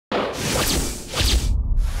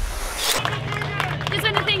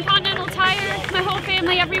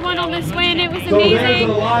family, everyone on this win. It was amazing.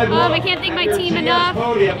 I can't thank my team enough,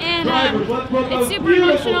 and it's super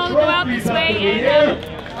emotional to go out this way, and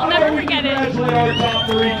I'll never forget it.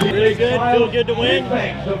 Really good, feel good to win.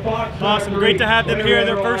 Awesome, great to have them here,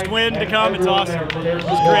 their first win to come, it's awesome. It's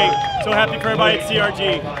great, so happy for everybody at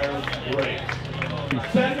CRG.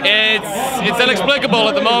 It's inexplicable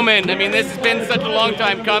at the moment. I mean, this has been such a long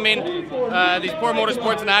time coming. These poor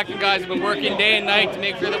motorsports and Acton guys have been working day and night to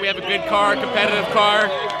make sure that we have a good car, competitive car.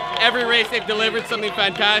 Every race they've delivered something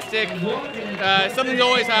fantastic. Something's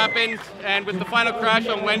always happened, and with the final crash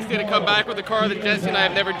on Wednesday to come back with a car that Jesse and I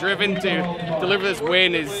have never driven to deliver this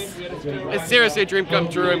win it's seriously a dream come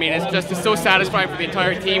true. I mean, it's so satisfying for the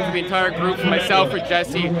entire team, for the entire group, for myself, for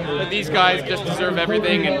Jesse, that these guys just deserve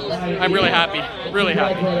everything, and I'm really happy, really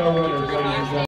happy.